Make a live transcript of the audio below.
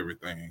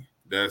everything.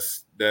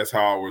 That's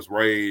how I was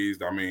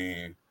raised. I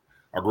mean,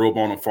 I grew up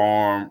on a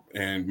farm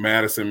in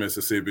Madison,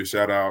 Mississippi.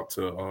 Shout out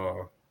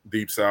to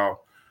Deep South.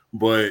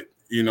 But,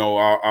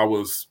 I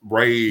was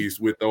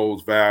raised with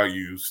those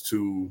values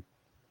to,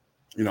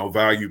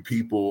 value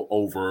people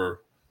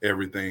over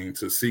everything,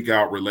 to seek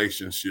out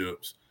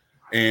relationships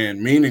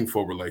and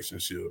meaningful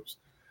relationships.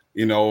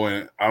 And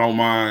I don't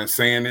mind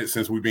saying it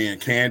since we're being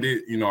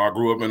candid. I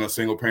grew up in a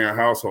single parent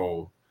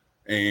household,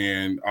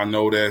 and I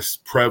know that's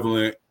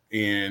prevalent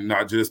in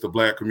not just the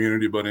Black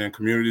community, but in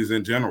communities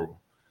in general.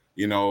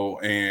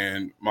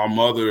 And my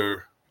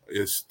mother,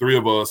 is three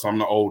of us. I'm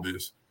the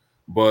oldest,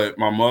 but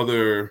my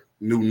mother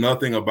knew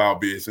nothing about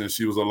business.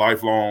 She was a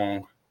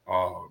lifelong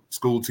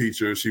school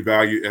teacher. She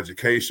valued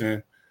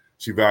education.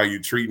 She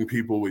valued treating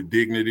people with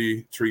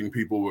dignity, treating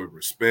people with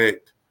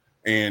respect.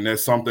 And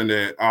that's something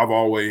that I've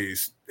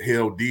always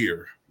held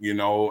dear,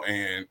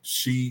 and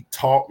she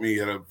taught me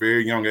at a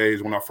very young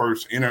age when I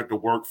first entered the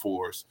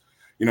workforce,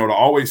 to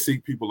always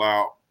seek people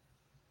out